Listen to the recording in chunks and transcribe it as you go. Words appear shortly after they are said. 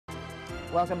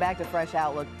Welcome back to Fresh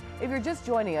Outlook. If you're just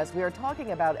joining us, we are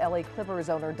talking about LA Clippers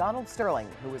owner Donald Sterling,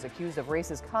 who was accused of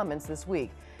racist comments this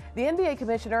week. The NBA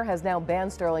commissioner has now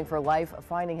banned Sterling for life,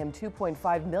 fining him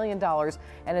 $2.5 million,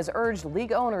 and has urged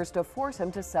league owners to force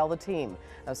him to sell the team.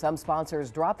 Now, some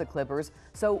sponsors dropped the Clippers,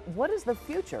 so what is the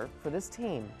future for this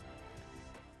team?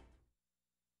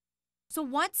 So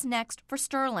what's next for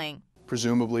Sterling?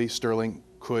 Presumably, Sterling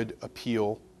could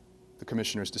appeal the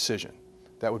commissioner's decision.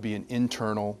 That would be an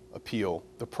internal appeal.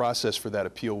 The process for that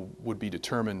appeal would be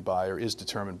determined by, or is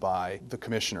determined by, the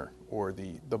commissioner or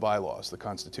the bylaws, the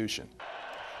Constitution.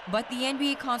 But the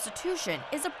NBA Constitution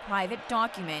is a private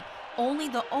document. Only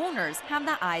the owners have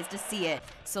the eyes to see it.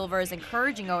 Silver is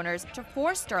encouraging owners to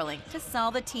force Sterling to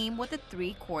sell the team with a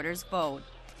 3/4 vote.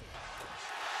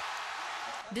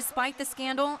 Despite the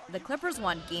scandal, the Clippers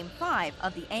won Game 5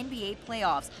 of the NBA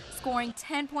playoffs, scoring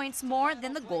 10 points more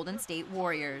than the Golden State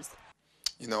Warriors.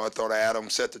 You know, I thought Adam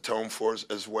set the tone for us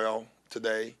as well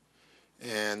today.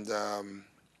 And,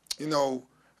 you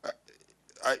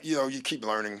keep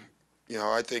learning. You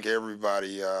know, I think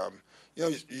everybody,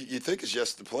 you think it's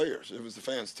just the players. It was the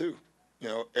fans, too. You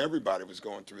know, everybody was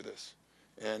going through this.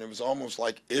 And it was almost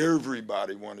like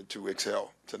everybody wanted to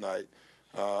excel tonight.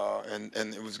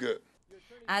 And it was good.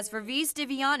 As for V.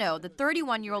 Stiviano, the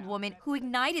 31-year-old woman who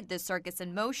ignited this circus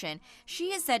in motion,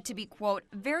 she is said to be, quote,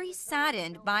 very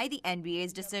saddened by the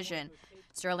NBA's decision.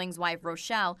 Sterling's wife,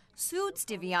 Rochelle, sued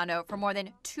Stiviano for more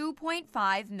than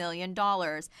 $2.5 million.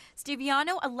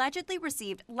 Stiviano allegedly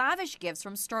received lavish gifts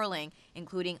from Sterling,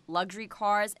 including luxury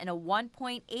cars and a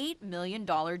 $1.8 million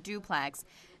duplex.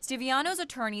 Stiviano's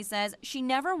attorney says she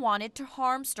never wanted to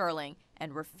harm Sterling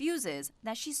and refuses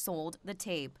that she sold the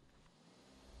tape.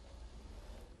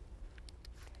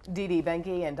 Dee Dee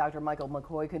Benkie and Dr. Michael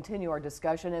Mckoy continue our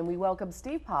discussion, and we welcome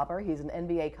Steve Popper. He's an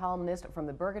NBA columnist from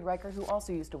the Bergen Record who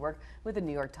also used to work with the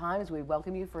New York Times. We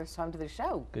welcome you first time to the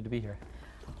show. Good to be here.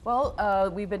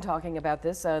 Well, we've been talking about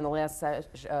this in the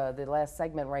last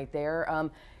segment right there.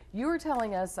 You were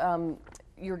telling us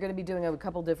you're going to be doing a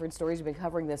couple different stories. You've been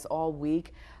covering this all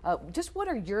week. Just what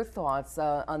are your thoughts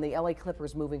on the LA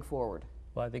Clippers moving forward?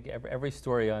 Well, I think every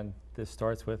story on this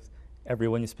starts with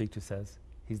everyone you speak to says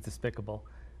he's despicable.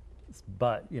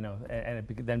 But, you know, and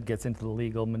it then gets into the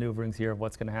legal maneuverings here of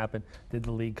what's going to happen. Did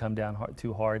the league come down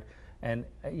too hard? And,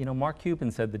 you know, Mark Cuban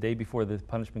said the day before the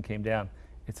punishment came down,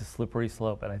 it's a slippery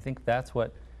slope. And I think that's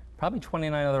what probably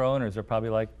 29 other owners are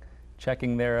probably like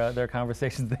checking their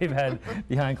conversations they've had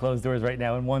behind closed doors right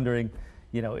now and wondering,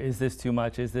 you know, is this too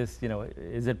much? Is this, you know,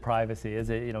 is it privacy? Is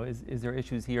it, you know, is there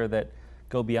issues here that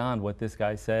go beyond what this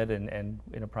guy said and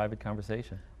in a private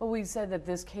conversation? Well, we said that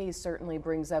this case certainly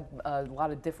brings up a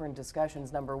lot of different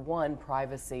discussions. Number one,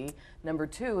 privacy. Number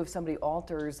two, if somebody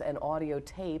alters an audio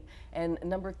tape. And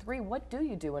number three, what do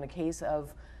you do in a case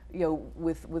of, you know,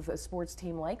 with a sports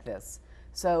team like this?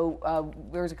 So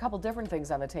there's a couple different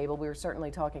things on the table. We were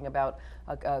certainly talking about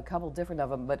a couple different of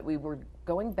them, but we were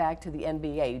going back to the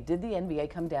NBA. Did the NBA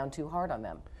come down too hard on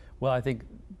them? Well, I think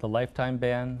the lifetime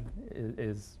ban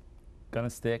is going to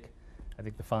stick. I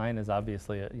think the fine is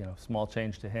obviously a small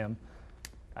change to him.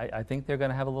 I think they're going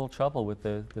to have a little trouble with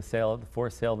the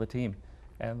forced sale of the team.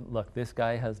 And look, this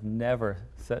guy has never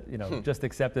just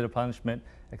accepted a punishment,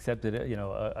 accepted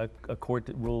a court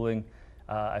ruling.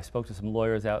 I spoke to some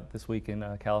lawyers out this week in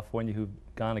California who've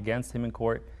gone against him in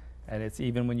court, and it's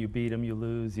even when you beat him, you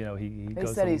lose. You know, they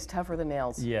said he's tougher than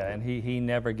nails. Yeah, and he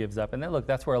never gives up. And then look,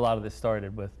 that's where a lot of this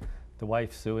started with the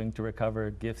wife suing to recover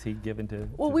gifts he'd given to.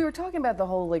 Well, we were talking about the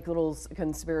whole little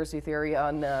conspiracy theory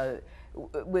on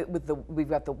we've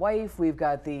got the wife, we've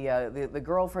got the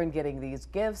girlfriend getting these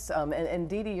gifts, and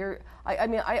Dee Dee,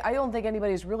 I don't think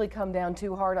anybody's really come down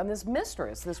too hard on this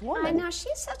mistress, this woman. I know,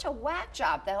 she's such a whack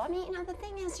job, though. I mean, the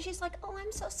thing is, she's like, oh,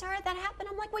 I'm so sorry that happened.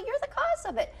 I'm like, well, you're the cause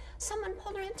of it. Someone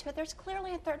pulled her into it. There's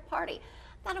clearly a third party.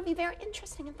 That'll be very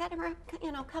interesting if that ever,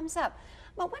 comes up.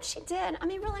 But what she did,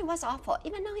 really was awful.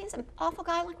 Even though he's an awful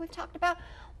guy, like we've talked about,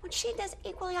 what she does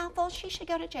equally awful, she should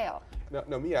go to jail.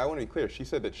 No, Mia, I want to be clear. She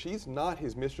said that she's not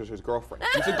his mistress, his girlfriend.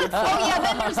 She's a good friend. Oh, yeah,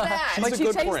 then there's that. But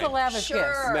she takes the lavish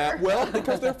gifts. Well,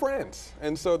 because they're friends.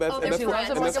 And so that's,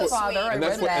 and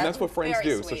that's what friends very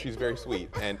do. Sweet. So she's very sweet.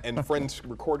 And friends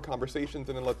record conversations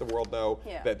and then let the world know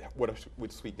that what a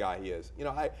sweet guy he is.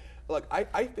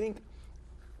 I think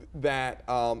that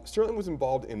Sterling was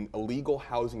involved in illegal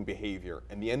housing behavior,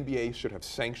 and the NBA should have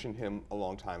sanctioned him a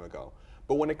long time ago.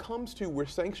 But when it comes to we're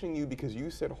sanctioning you because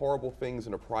you said horrible things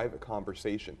in a private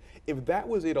conversation, if that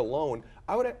was it alone,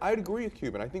 I'd agree with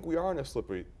Cuban. I think we are on a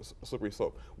slippery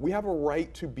slope. We have a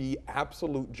right to be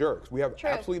absolute jerks. We have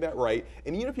absolutely that right.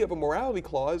 And even if you have a morality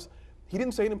clause, He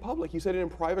didn't say it in public. He said it in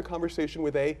private conversation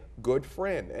with a good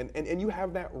friend. And you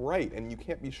have that right, and you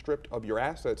can't be stripped of your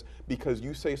assets because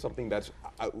you say something that's,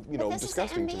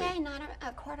 disgusting to me. This is the NBA, not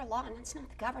a court of law, and it's not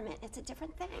the government. It's a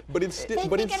different thing. But it's they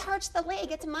think it hurts the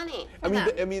league. It's money.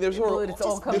 There's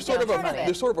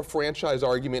sort of a franchise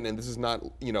argument, and this is not,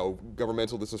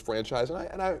 governmental. This is franchise,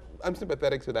 and I'm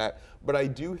sympathetic to that. But I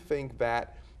do think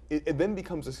that it then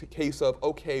becomes a case of,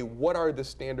 okay, what are the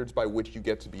standards by which you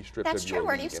get to be stripped That's of your true.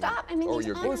 Where do you stop? I mean, these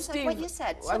owners, Steve, what you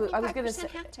said, 75%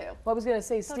 have to. Well, I was going to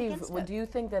say, Steve, do you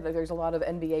think that there's a lot of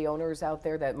NBA owners out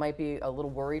there that might be a little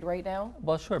worried right now?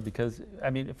 Well, sure, because,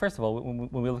 first of all, when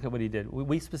we look at what he did,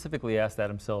 we specifically asked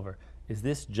Adam Silver, is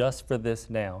this just for this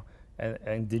now?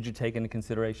 And did you take into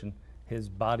consideration his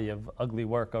body of ugly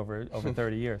work over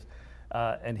 30 years?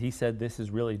 And he said this is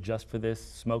really just for this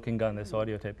smoking gun, this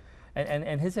audio tape.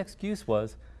 And his excuse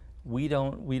was, he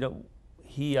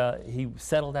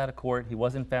settled out of court, he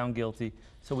wasn't found guilty,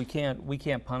 so we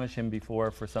can't punish him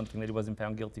before for something that he wasn't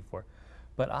found guilty for.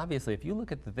 But obviously, if you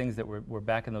look at the things that were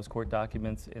back in those court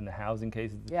documents in the housing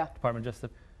cases, the Department of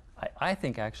Justice, I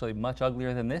think actually much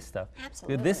uglier than this stuff.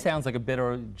 Absolutely. This sounds like a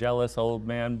bitter, jealous old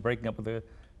man breaking up with a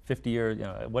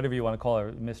 50-year, whatever you want to call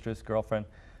her, mistress, girlfriend.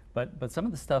 But some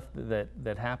of the stuff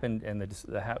that happened and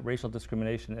the racial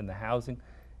discrimination in the housing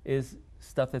is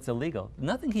stuff that's illegal.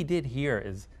 Nothing he did here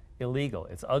is illegal.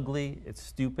 It's ugly, it's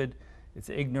stupid, it's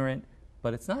ignorant,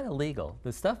 but it's not illegal.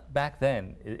 The stuff back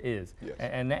then is. Yes.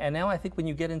 And now I think when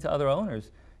you get into other owners,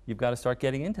 you've got to start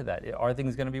getting into that. Are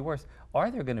things going to be worse?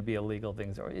 Are there going to be illegal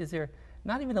things? Or is there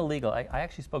not even illegal? I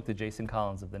actually spoke to Jason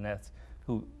Collins of the Nets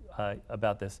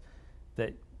about this,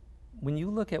 that when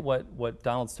you look at what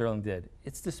Donald Sterling did,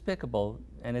 it's despicable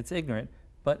and it's ignorant,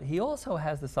 but he also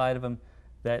has the side of him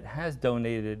that has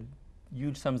donated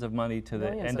huge sums of money to the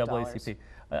NAACP,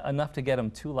 enough to get him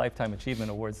 2 Lifetime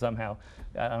Achievement Awards somehow.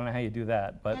 I don't know how you do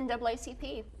that, but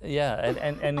NAACP. Yeah,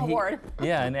 and award.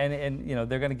 and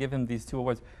they're going to give him these 2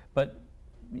 awards. But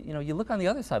you look on the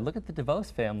other side. Look at the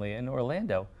DeVos family in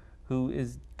Orlando, who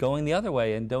is going the other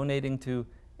way and donating to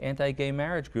anti-gay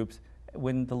marriage groups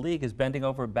when the league is bending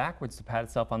over backwards to pat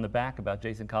itself on the back about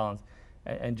Jason Collins.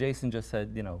 And Jason just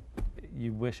said,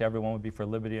 you wish everyone would be for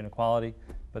liberty and equality,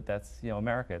 but that's,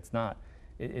 America. It's not.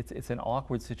 It's an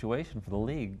awkward situation for the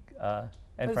league. And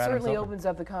but it for Adam certainly Silver. opens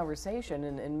up the conversation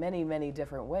in many, many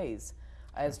different ways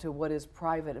as to what is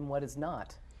private and what is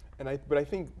not. But I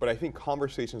think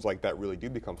conversations like that really do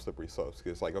become slippery slopes.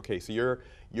 Because it's like, okay, so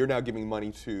you're now giving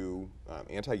money to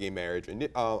anti-gay marriage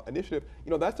initiative.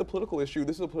 That's a political issue.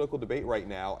 This is a political debate right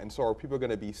now, and so are people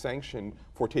going to be sanctioned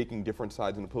for taking different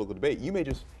sides in the political debate? You may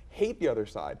just hate the other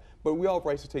side, but we all have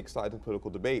rights to take sides in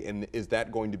political debate, and is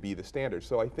that going to be the standard?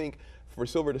 So I think for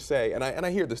Silver to say, and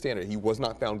I hear the standard, he was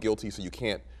not found guilty, so you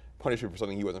can't punish him for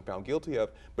something he wasn't found guilty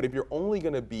of. But if you're only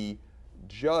going to be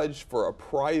judged for a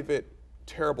private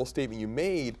terrible statement you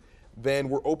made, then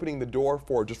we're opening the door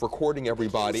for just recording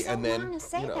everybody and then. To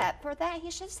say that. For that,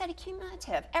 he should have said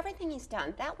accumulative. Everything he's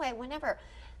done. That way, whenever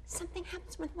something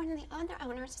happens with one of the other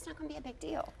owners, it's not going to be a big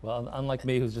deal. Well, unlike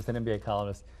me, who's just an NBA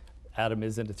columnist, Adam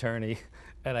is an attorney,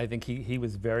 and I think he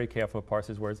was very careful to parse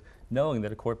his words, knowing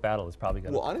that a court battle is probably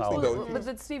going to follow. Though,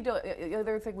 but Steve, the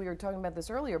other thing, we were talking about this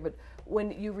earlier, but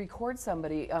when you record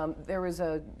somebody, there was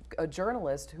a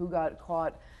journalist who got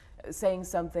caught saying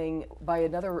something by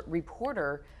another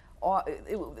reporter.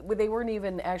 They weren't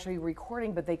even actually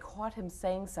recording, but they caught him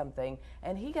saying something,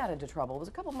 and he got into trouble. It was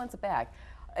a couple months back.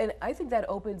 And I think that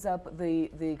opens up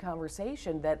the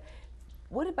conversation that,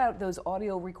 what about those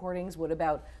audio recordings? What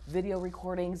about video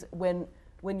recordings when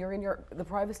you're in the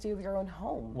privacy of your own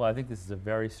home? Well, I think this is a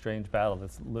very strange battle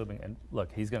that's looming. And look,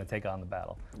 he's going to take on the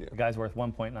battle. Yeah. The guy's worth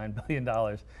 $1.9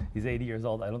 billion. He's 80 years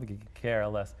old. I don't think he could care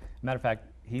less. Matter of fact,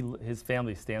 his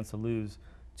family stands to lose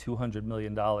 $200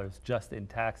 million just in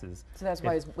taxes. So that's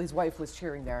why his wife was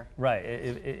cheering there. Right.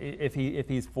 If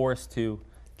he's forced to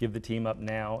give the team up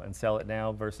now and sell it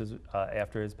now versus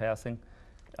after his passing,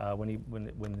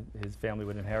 when his family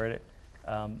would inherit it,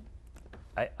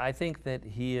 I think that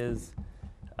he is.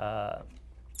 I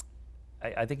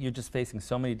think you're just facing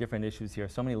so many different issues here,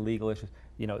 so many legal issues.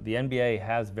 The NBA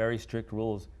has very strict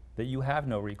rules that you have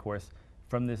no recourse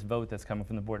from this vote that's coming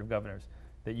from the Board of Governors,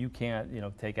 that you can't,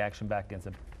 take action back against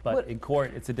them. But in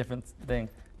court, it's a different thing.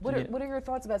 What are your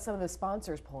thoughts about some of the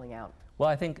sponsors pulling out? Well,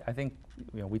 I think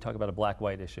we talk about a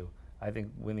black-white issue. I think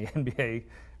when the NBA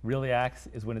really acts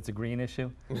is when it's a green issue.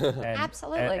 And,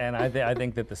 Absolutely. And I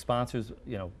think that the sponsors,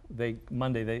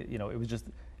 Monday, it was just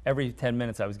every 10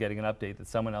 minutes I was getting an update that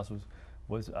someone else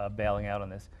was bailing out on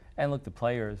this. And look, the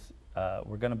players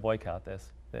were going to boycott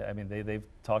this. They've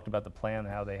talked about the plan,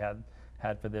 how they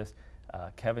had for this.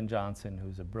 Kevin Johnson,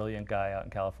 who's a brilliant guy out in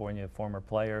California, a former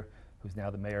player, who's now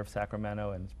the mayor of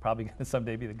Sacramento and is probably going to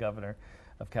someday be the governor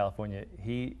of California.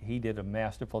 He did a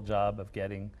masterful job of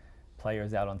getting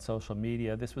players out on social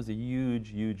media. This was a huge,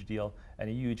 huge deal and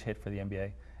a huge hit for the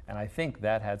NBA. And I think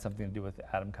that had something to do with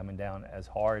Adam coming down as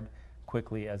hard,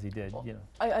 quickly as he did. You know.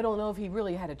 I don't know if he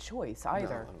really had a choice either.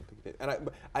 No, I don't think he did.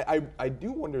 And I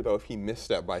do wonder, though, if he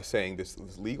misstepped by saying this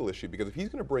legal issue, because if he's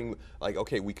going to bring, like,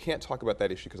 okay, we can't talk about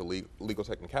that issue because of legal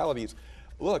technicalities,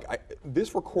 look,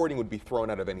 this recording would be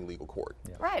thrown out of any legal court.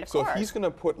 Yeah. Right, of course. So if he's going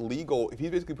to put if he's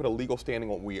basically put a legal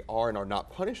standing on what we are and are not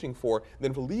punishing for,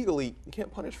 then for legally, you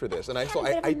can't punish for this. And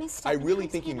I really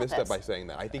think he misstepped by saying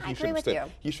that. I think he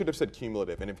should have said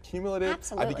cumulative. And if cumulative,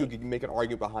 Absolutely. I think you could make an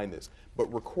argument behind this.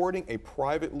 But recording a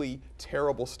privately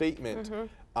terrible statement,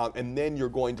 and then you're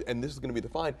going to, and this is going to be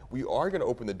the fine, we are going to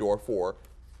open the door for,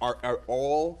 are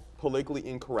all politically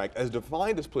incorrect, as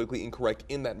defined as politically incorrect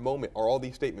in that moment, are all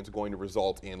these statements going to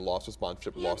result in loss of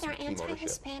sponsorship, loss of team ownership? They're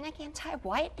anti-Hispanic,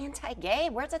 anti-white, anti-gay.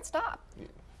 Where does it stop? Yeah.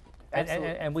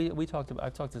 And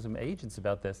I've talked to some agents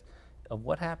about this, of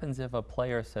what happens if a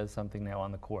player says something now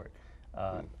on the court,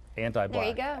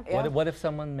 anti-black. There you go. What if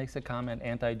someone makes a comment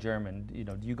anti-German? You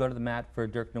know, do you go to the mat for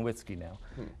Dirk Nowitzki now?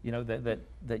 You know,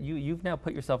 that you've now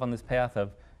put yourself on this path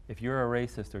of, if you're a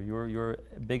racist or you're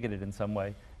bigoted in some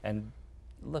way, and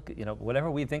look, you know, whatever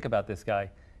we think about this guy,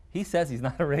 he says he's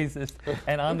not a racist,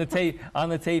 and on the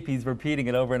tape he's repeating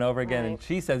it over and over again, and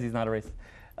she says he's not a racist.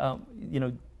 You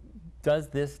know, does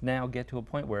this now get to a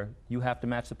point where you have to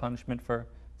match the punishment for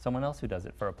someone else who does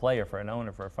it, for a player, for an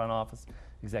owner, for a front office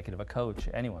executive, a coach,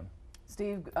 anyone?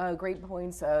 Steve, great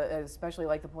points, especially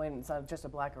like the point, it's not just a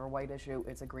black or a white issue,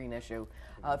 it's a green issue.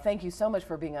 Thank you so much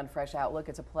for being on Fresh Outlook.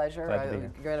 It's a pleasure. Glad to be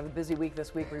here. You're going to have a busy week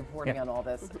this week reporting on all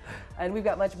this. And we've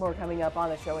got much more coming up on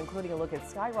the show, including a look at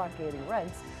skyrocketing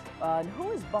rents and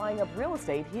who is buying up real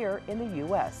estate here in the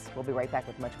U.S. We'll be right back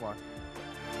with much more.